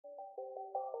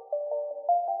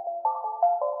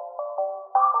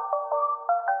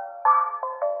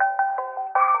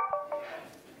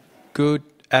Good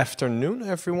afternoon,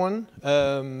 everyone.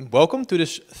 Welcome to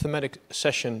this thematic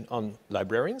session on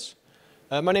librarians.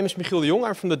 My name is Michiel de Jong.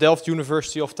 I'm from the Delft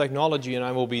University of Technology, and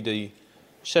I will be the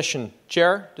session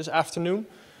chair this afternoon.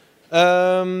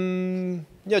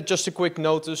 Just a quick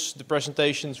notice. The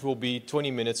presentations will be 20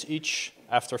 minutes each.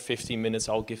 After 15 minutes,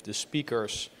 I'll give the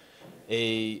speakers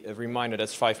a reminder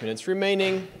that's 5 minutes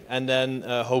remaining, and then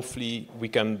hopefully we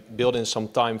can build in some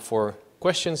time for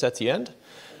questions at the end.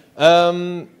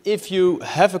 If you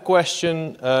have a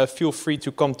question, feel free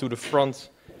to come to the front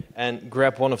and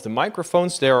grab one of the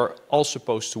microphones. They are all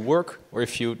supposed to work, or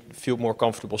if you feel more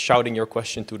comfortable shouting your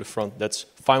question to the front, that's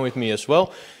fine with me as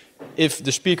well. If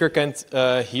the speaker can't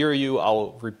hear you,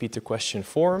 I'll repeat the question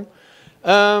for him.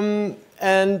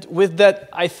 And with that,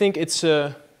 I think it's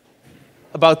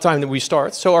about time that we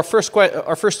start. So our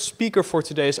first speaker for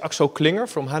today is Axel Klinger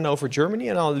from Hanover, Germany,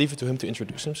 and I'll leave it to him to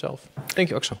introduce himself.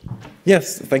 Thank you, Axel.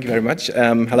 Yes, thank you very much.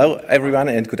 Hello, everyone,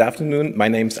 and good afternoon. My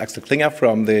name is Axel Klinger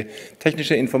from the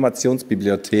Technische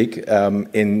Informationsbibliothek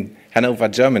in Hanover,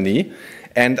 Germany.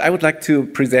 And I would like to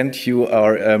present you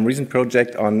our recent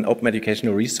project on open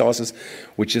educational resources,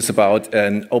 which is about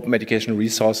an open educational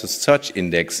resources search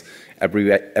index,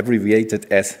 abbreviated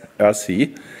as OER.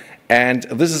 And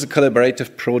this is a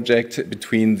collaborative project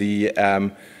between the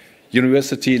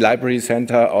University Library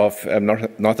Center of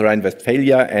North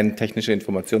Rhine-Westphalia and Technische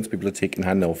Informationsbibliothek in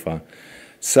Hanover.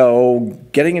 So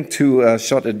getting into a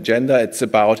short agenda, it's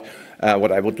about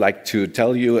what I would like to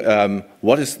tell you.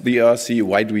 What is the OER?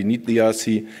 Why do we need the OER?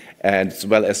 And as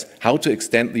well as how to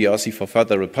extend the OER for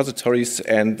further repositories.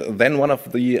 And then one of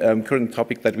the current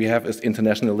topics that we have is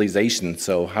internationalization.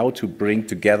 So how to bring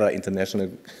together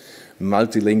international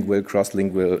multilingual,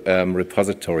 cross-lingual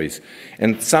repositories.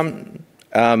 And some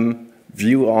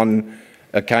view on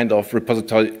a kind of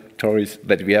repositories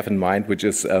that we have in mind, which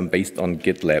is based on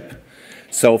GitLab.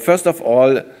 So first of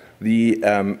all, the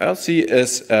OER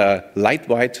is a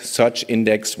lightweight search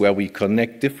index where we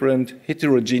connect different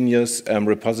heterogeneous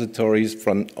repositories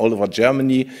from all over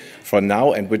Germany for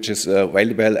now, and which is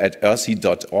available at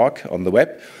oerc.org on the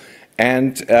web.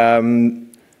 And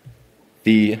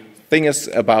the thing is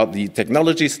about the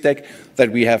technology stack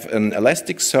that we have an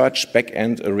Elasticsearch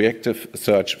backend, a reactive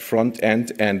search front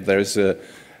end, and there's a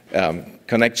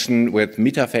connection with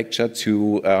Metafacture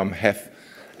to have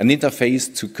an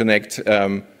interface to connect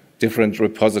different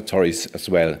repositories as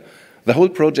well. The whole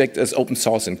project is open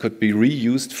source and could be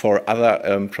reused for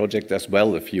other projects as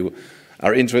well. If you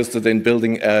are interested in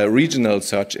building a regional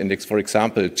search index, for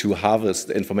example, to harvest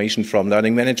information from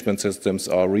learning management systems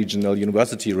or regional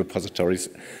university repositories,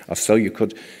 so you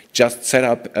could just set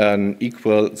up an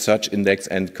equal search index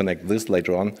and connect this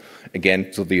later on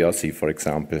again to the OER, for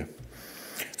example.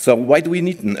 So why do we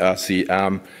need an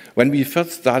OER? When we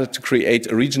first started to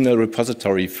create a regional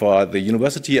repository for the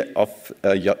universities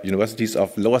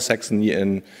of Lower Saxony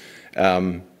in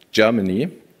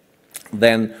Germany,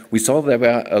 then we saw there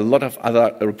were a lot of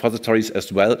other repositories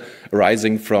as well,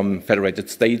 arising from federated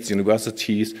states,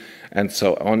 universities, and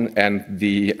so on. And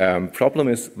the problem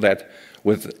is that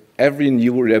with every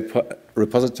new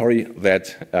repository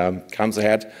that comes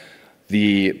ahead,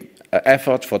 the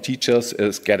effort for teachers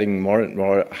is getting more and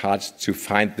more hard to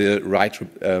find the right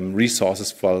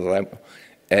resources for them,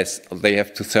 as they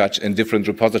have to search in different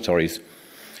repositories.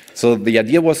 So the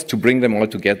idea was to bring them all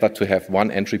together to have one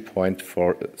entry point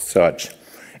for search.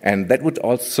 And that would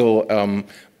also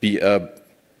be a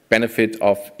benefit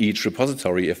of each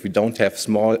repository. If we don't have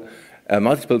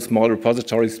multiple small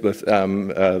repositories with a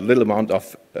little amount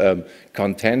of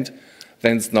content,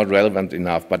 then it's not relevant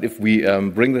enough. But if we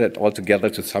bring that all together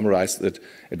to summarize it,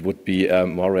 it would be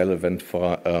more relevant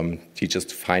for teachers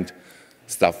to find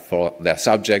stuff for their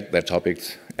subject, their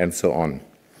topics, and so on.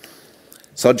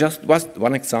 So just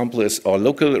one example is our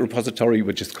local repository,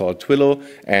 which is called Twillo,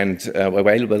 and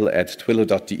available at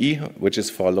twillo.de, which is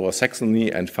for Lower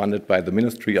Saxony and funded by the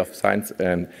Ministry of Science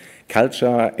and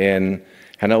Culture in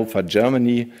Hanover,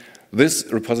 Germany. This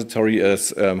repository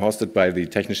is hosted by the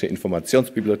Technische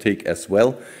Informationsbibliothek as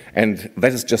well, and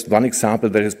that is just one example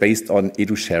that is based on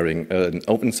edu-sharing, an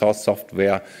open source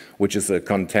software which is a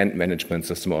content management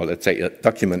system, or let's say a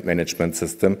document management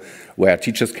system, where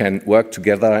teachers can work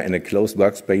together in a closed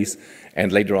workspace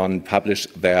and later on publish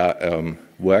their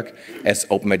work as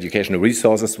open educational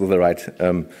resources with the right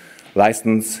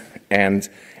license. And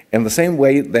in the same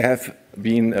way, there have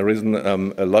been arisen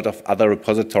a lot of other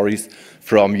repositories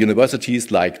from universities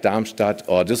like Darmstadt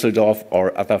or Düsseldorf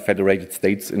or other federated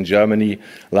states in Germany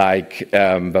like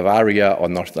Bavaria or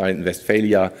North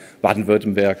Rhine-Westphalia,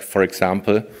 Baden-Württemberg, for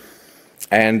example.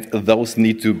 And those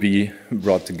need to be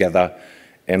brought together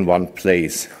in one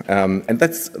place. And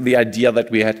that's the idea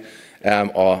that we had,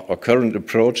 our current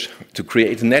approach, to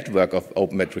create a network of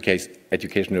open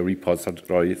educational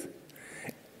repositories,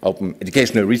 open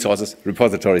educational resources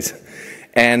repositories.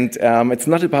 And it's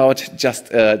not about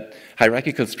just a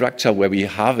hierarchical structure where we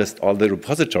harvest all the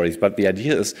repositories, but the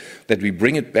idea is that we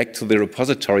bring it back to the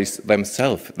repositories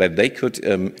themselves, that they could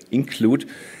include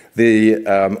the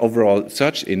overall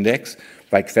search index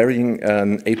by querying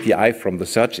an API from the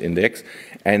search index.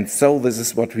 And so this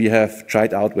is what we have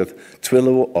tried out with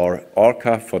Twilio or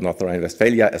Orca for North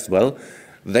Rhine-Westphalia as well.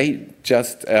 They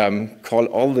just call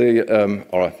all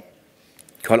the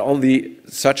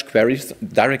search queries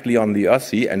directly on the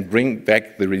OER and bring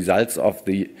back the results of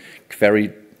the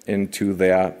query into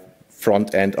their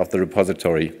front end of the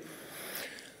repository.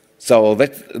 So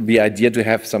that's the idea, to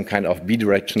have some kind of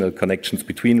bidirectional connections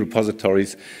between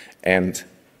repositories and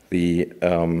the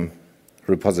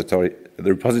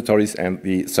repositories and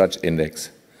the search index.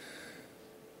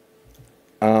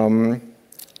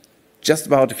 Just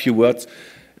about a few words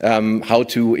how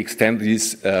to extend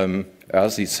these OER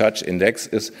search index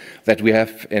is that we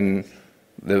have in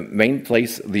the main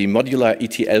place the modular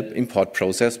ETL import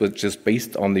process, which is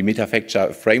based on the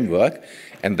Metafacture framework,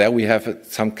 and there we have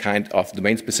some kind of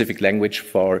domain-specific language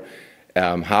for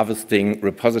harvesting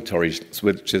repositories,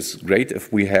 which is great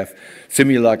if we have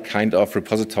similar kind of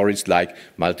repositories like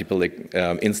multiple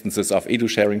instances of edu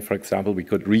sharing, for example. We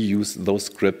could reuse those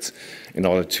scripts in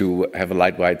order to have a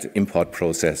lightweight import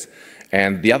process.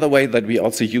 And the other way that we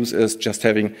also use is just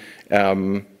having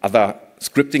other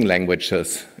scripting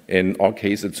languages. In our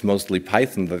case, it's mostly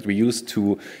Python that we use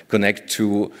to connect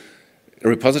to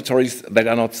repositories that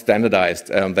are not standardized,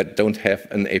 that don't have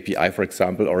an API, for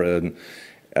example, or a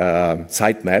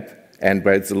sitemap, and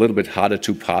where it's a little bit harder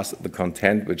to parse the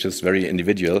content, which is very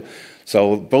individual.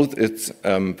 So both it's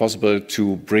possible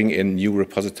to bring in new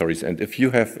repositories. And if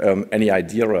you have any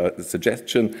idea or a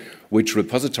suggestion which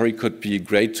repository could be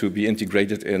great to be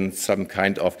integrated in some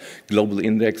kind of global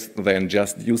index, then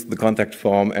just use the contact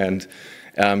form and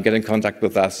get in contact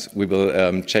with us. We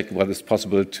will check what is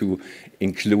possible to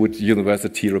include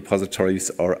university repositories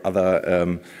or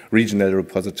other regional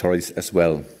repositories as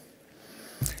well.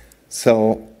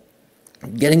 So,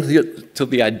 getting to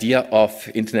the idea of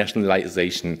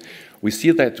internationalization, we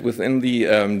see that within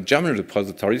the German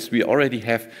repositories, we already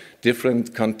have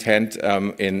different content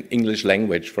in English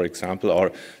language, for example,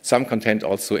 or some content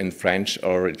also in French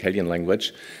or Italian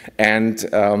language. And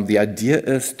the idea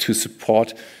is to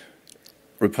support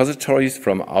repositories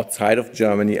from outside of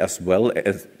Germany as well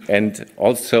as, and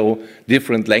also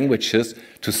different languages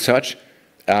to search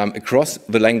across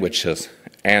the languages.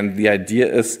 And the idea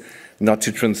is not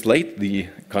to translate the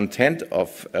content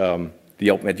of the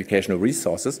open educational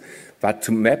resources, but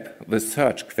to map the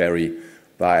search query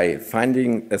by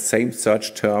finding a same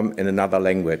search term in another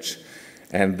language.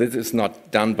 And this is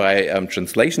not done by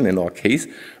translation in our case,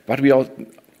 but we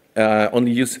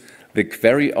only use the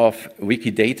query of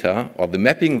Wikidata, or the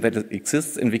mapping that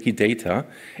exists in Wikidata,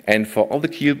 and for all the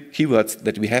keywords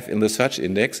that we have in the search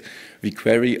index, we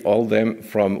query all them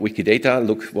from Wikidata,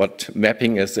 look what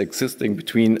mapping is existing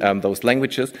between those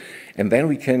languages, and then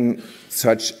we can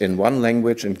search in one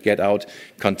language and get out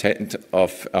content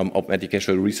of open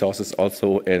educational resources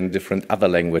also in different other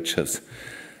languages.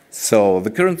 So the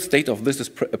current state of this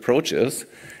approach is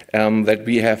that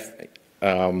we have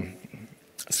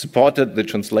supported the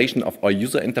translation of our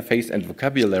user interface and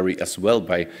vocabulary as well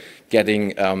by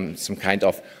getting some kind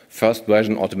of first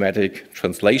version automatic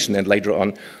translation, and later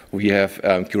on we have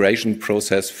curation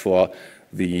process for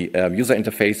the user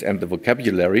interface and the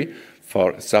vocabulary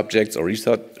for subjects or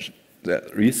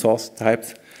resource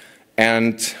types.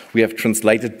 And we have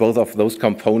translated both of those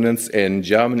components in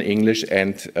German, English,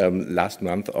 and last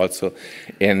month also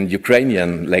in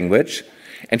Ukrainian language.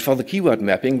 And for the keyword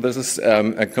mapping, this is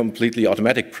a completely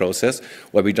automatic process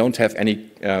where we don't have any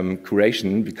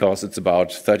curation, because it's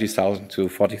about 30,000 to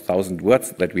 40,000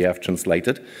 words that we have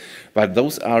translated. But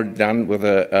those are done with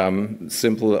a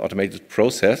simple automated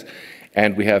process,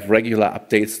 and we have regular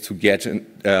updates to get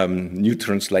new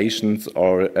translations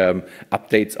or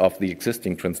updates of the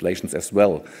existing translations as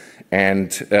well.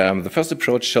 And the first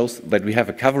approach shows that we have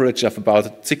a coverage of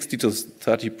about 60 to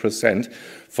 30%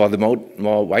 for the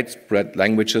more widespread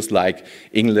languages like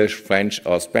English, French,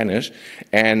 or Spanish.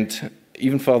 And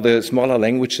even for the smaller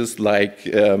languages like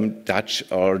Dutch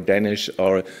or Danish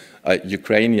or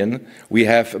Ukrainian, we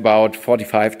have about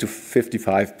 45 to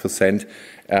 55%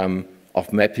 of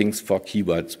mappings for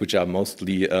keywords, which are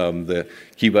mostly the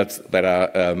keywords that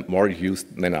are more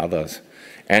used than others.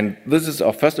 And this is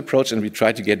our first approach, and we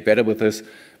try to get better with this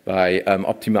by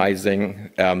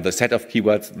optimizing the set of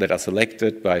keywords that are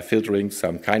selected, by filtering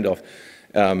some kind of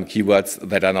keywords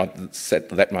that are not set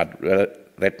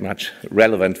that much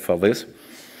relevant for this.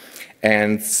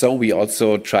 And so we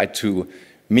also try to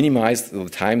minimize the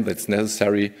time that's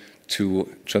necessary to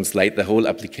translate the whole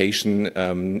application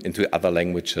into other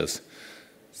languages.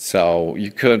 So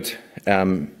you could,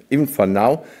 even for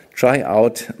now, try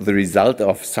out the result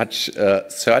of such a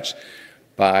search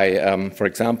by, for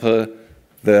example,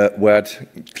 the word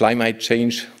climate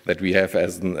change that we have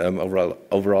as an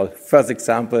overall first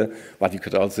example, but you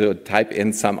could also type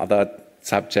in some other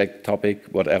subject, topic,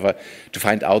 whatever, to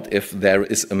find out if there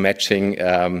is a matching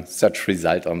search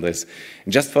result on this.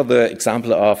 And just for the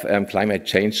example of climate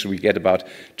change, we get about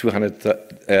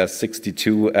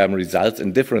 262 results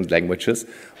in different languages.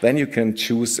 Then you can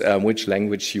choose which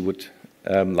language you would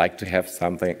like to have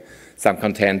some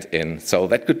content in. So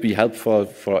that could be helpful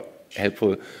for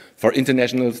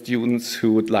international students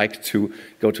who would like to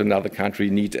go to another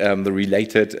country, need the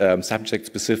related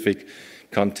subject-specific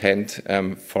content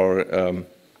for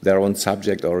their own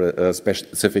subject or a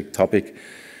specific topic,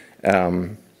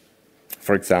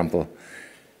 for example.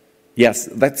 Yes,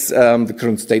 that's the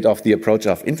current state of the approach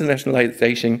of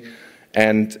internationalization.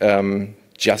 And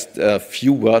just a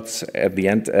few words at the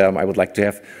end I would like to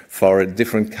have for a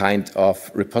different kind of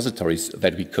repositories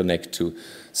that we connect to.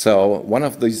 So one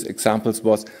of these examples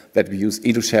was that we use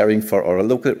edu sharing for our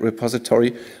local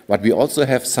repository, but we also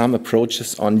have some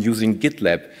approaches on using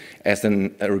GitLab as a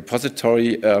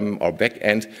repository or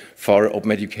backend for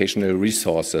open educational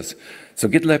resources. So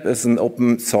GitLab is an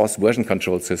open source version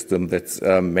control system that's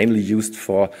mainly used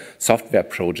for software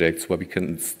projects where we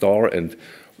can store and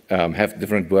have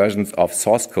different versions of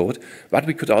source code, but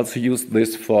we could also use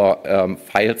this for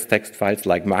files, text files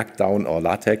like Markdown or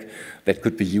LaTeX that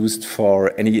could be used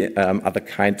for any other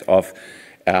kind of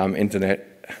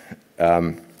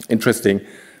interesting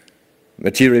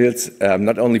materials,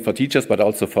 not only for teachers, but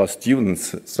also for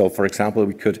students. So, for example,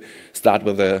 we could start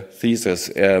with a thesis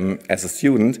as a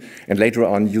student and later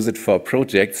on use it for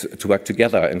projects to work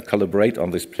together and collaborate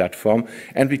on this platform.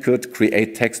 And we could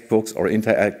create textbooks or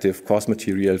interactive course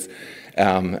materials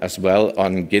as well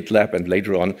on GitLab and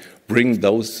later on bring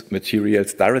those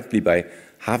materials directly by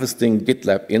harvesting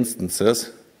GitLab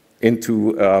instances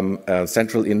into a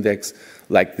central index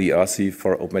like the OER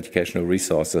for open educational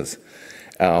resources.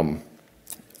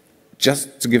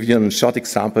 Just to give you a short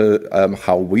example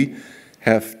how we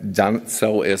have done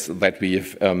so is that we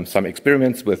have some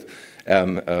experiments with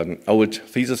an old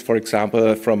thesis, for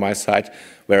example, from my side,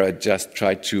 where I just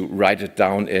tried to write it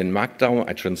down in Markdown.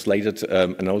 I translated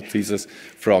an old thesis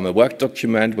from a Word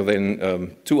document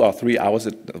within 2 or 3 hours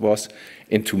it was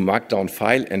into Markdown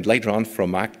file, and later on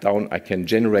from Markdown I can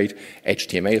generate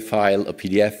HTML file, a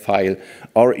PDF file,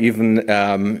 or even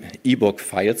ebook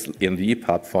files in the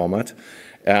EPUB format.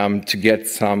 To get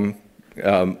some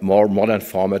more modern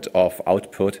format of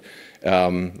output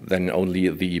than only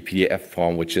the PDF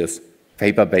form, which is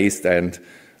paper-based and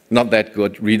not that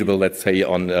good readable, let's say,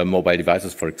 on mobile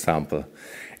devices, for example.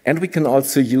 And we can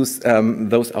also use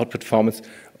those output formats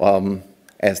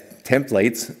as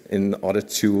templates in order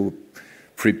to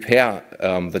prepare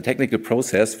the technical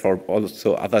process for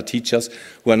also other teachers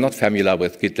who are not familiar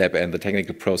with GitLab and the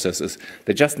technical processes.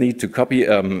 They just need to copy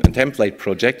a template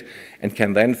project and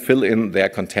can then fill in their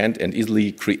content and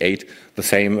easily create the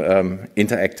same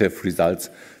interactive results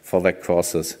for their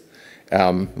courses.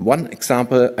 One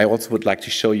example I also would like to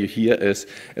show you here is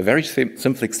a very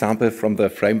simple example from the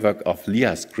framework of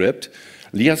LeaScript.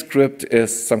 LeaScript is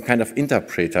some kind of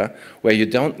interpreter where you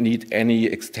don't need any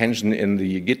extension in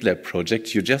the GitLab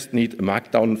project. You just need a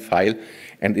Markdown file,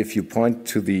 and if you point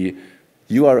to the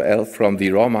URL from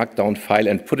the raw Markdown file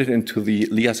and put it into the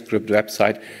LeaScript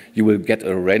website, you will get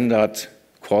a rendered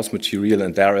course material,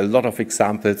 and there are a lot of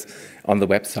examples on the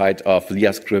website of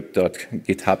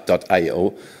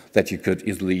leascript.github.io that you could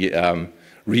easily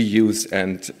reuse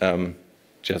and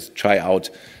just try out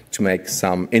to make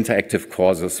some interactive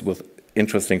courses with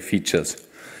interesting features.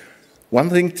 One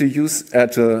thing to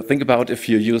think about if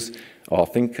you use or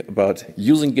think about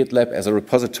using GitLab as a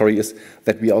repository is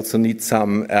that we also need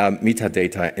some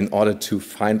metadata in order to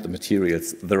find the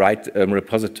materials, the right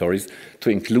repositories to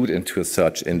include into a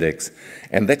search index.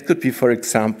 And that could be, for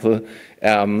example,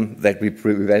 that we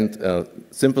prevent a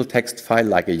simple text file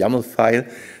like a YAML file,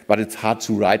 but it's hard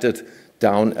to write it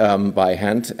down by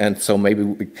hand, and so maybe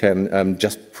we can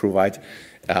just provide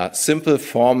a simple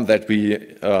form that we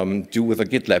do with a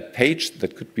GitLab page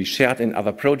that could be shared in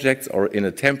other projects or in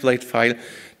a template file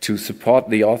to support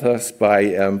the authors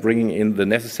by bringing in the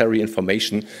necessary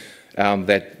information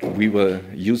that we will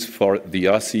use for the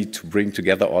OER to bring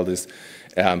together all this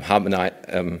harmonized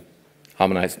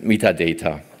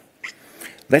metadata.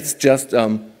 That's just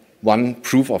one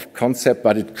proof of concept,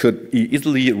 but it could be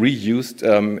easily reused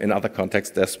in other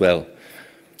contexts as well.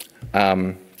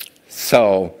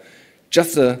 So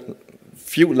just a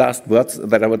few last words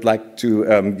that I would like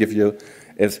to give you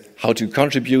is how to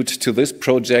contribute to this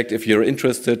project if you're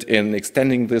interested in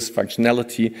extending this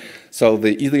functionality. So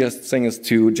the easiest thing is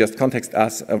to just contact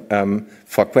us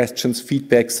for questions,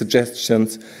 feedback,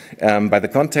 suggestions by the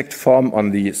contact form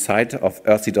on the site of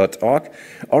earthy.org.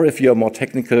 Or if you're a more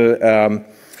technical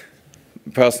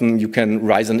person, you can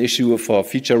raise an issue for a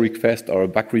feature request or a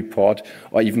bug report,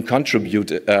 or even contribute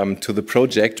to the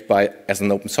project as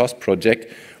an open source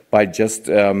project by just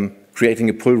creating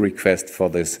a pull request for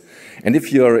this. And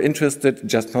if you're interested,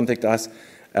 just contact us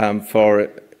for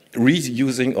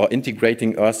reusing or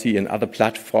integrating OER in other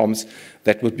platforms.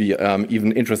 That would be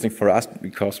even interesting for us,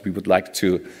 because we would like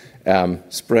to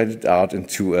spread it out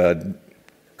into a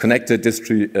connected,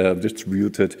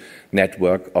 distributed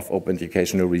network of open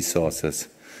educational resources.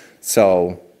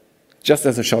 So, just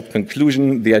as a short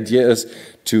conclusion, the idea is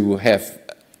to have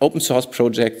open source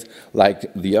projects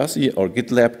like the OER or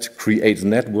GitLab to create a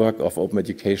network of open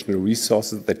educational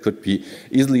resources that could be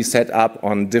easily set up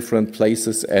on different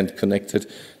places and connected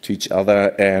to each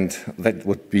other. And that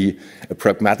would be a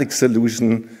pragmatic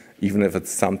solution, even if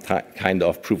it's some kind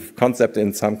of proof of concept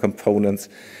in some components.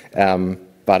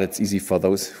 But it's easy for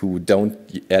those who don't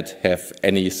yet have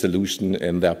any solution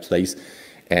in their place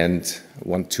and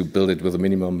want to build it with a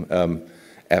minimum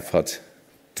effort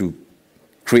to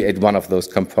create one of those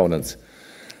components.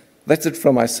 That's it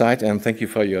from my side, and thank you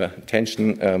for your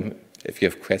attention. If you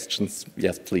have questions,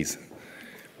 yes, please.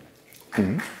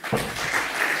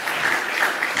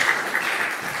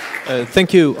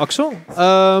 Thank you, Axel.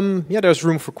 Yeah, there's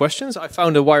room for questions. I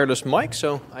found a wireless mic,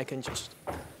 so I can just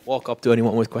walk up to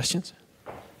anyone with questions.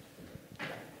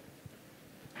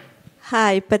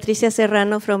 Hi, Patricia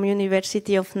Serrano from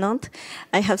University of Nantes.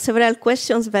 I have several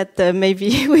questions, but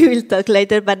maybe we will talk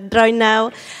later. But right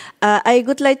now, I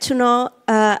would like to know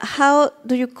how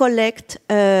do you collect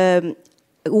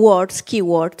words,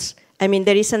 keywords? I mean,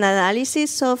 there is an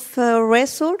analysis of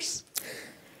resource,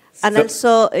 and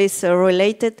also it's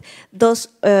related. Those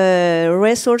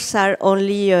resources are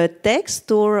only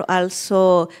text, or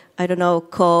also, I don't know,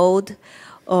 code,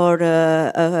 or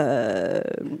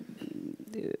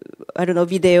I don't know,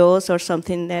 videos or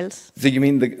something else. So you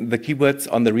mean the keywords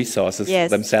on the resources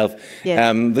themselves?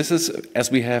 Yes. This is,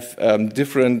 as we have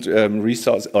different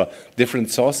resources or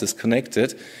different sources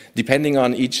connected, depending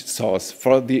on each source.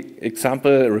 For the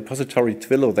example, repository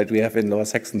Twilio that we have in Lower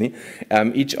Saxony,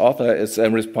 each author is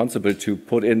responsible to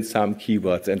put in some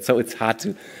keywords, and so it's hard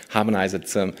to harmonize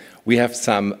it. We have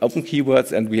some open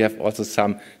keywords, and we have also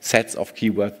some sets of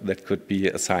keywords that could be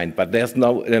assigned, but there's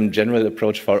no general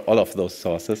approach for all of those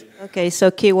sources. Okay, so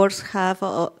keywords have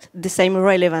the same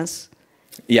relevance.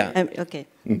 Yeah. Okay.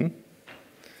 Mm-hmm.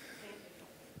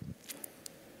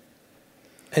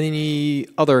 Any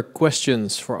other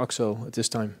questions for Axel at this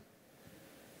time?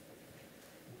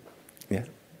 Yeah.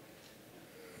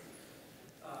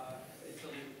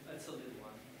 It's a little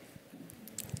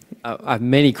one. I have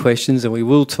many questions, and we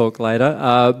will talk later.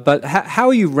 But how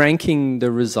are you ranking the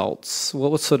results?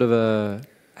 What sort of a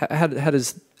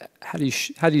how do you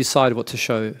decide what to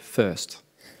show first?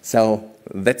 So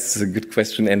that's a good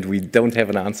question, and we don't have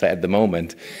an answer at the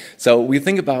moment. So we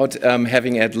think about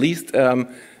having at least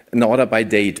an order by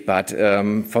date, but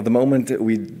for the moment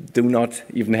we do not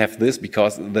even have this,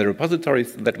 because the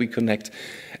repositories that we connect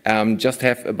just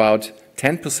have about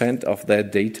 10% of their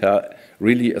data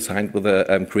really assigned with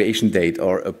a creation date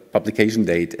or a publication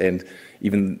date, and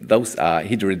even those are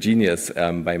heterogeneous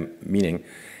by meaning.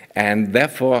 And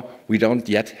therefore, we don't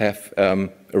yet have a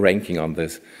ranking on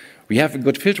this. We have a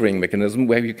good filtering mechanism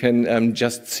where you can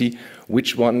just see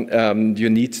which one you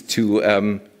need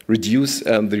to reduce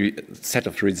the set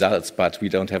of results, but we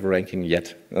don't have a ranking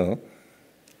yet.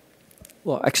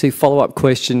 Well, actually, follow-up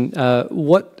question. I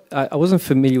wasn't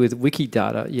familiar with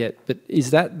Wikidata yet, but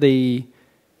is that the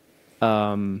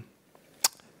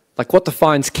like what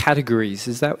defines categories?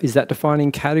 Is that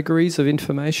defining categories of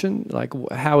information? Like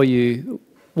how are you?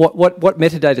 What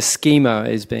metadata schema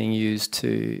is being used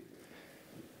to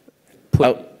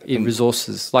put in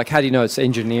resources? Like how do you know it's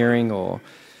engineering or?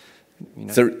 You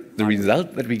know, so the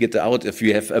result that we get out if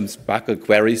you have Sparkle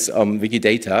queries on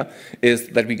Wikidata is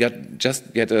that we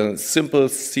just get a simple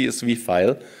CSV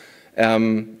file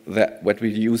that what we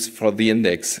use for the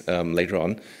index later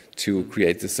on to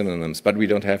create the synonyms, but we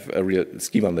don't have a real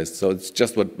schema list. So it's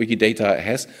just what Wikidata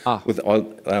has with all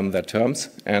their terms,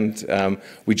 and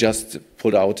we just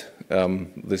pulled out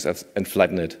this and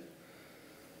flatten it.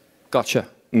 Gotcha.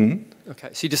 Okay,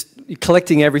 so you're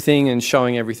collecting everything and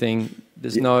showing everything.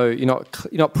 There's you're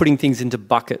not putting things into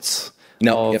buckets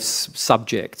of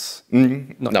subjects.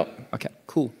 No. Okay,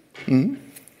 cool.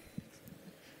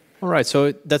 All right,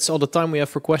 so that's all the time we have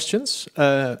for questions.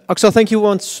 Axel, thank you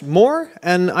once more,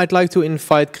 and I'd like to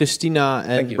invite Christina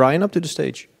and Brian up to the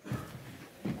stage.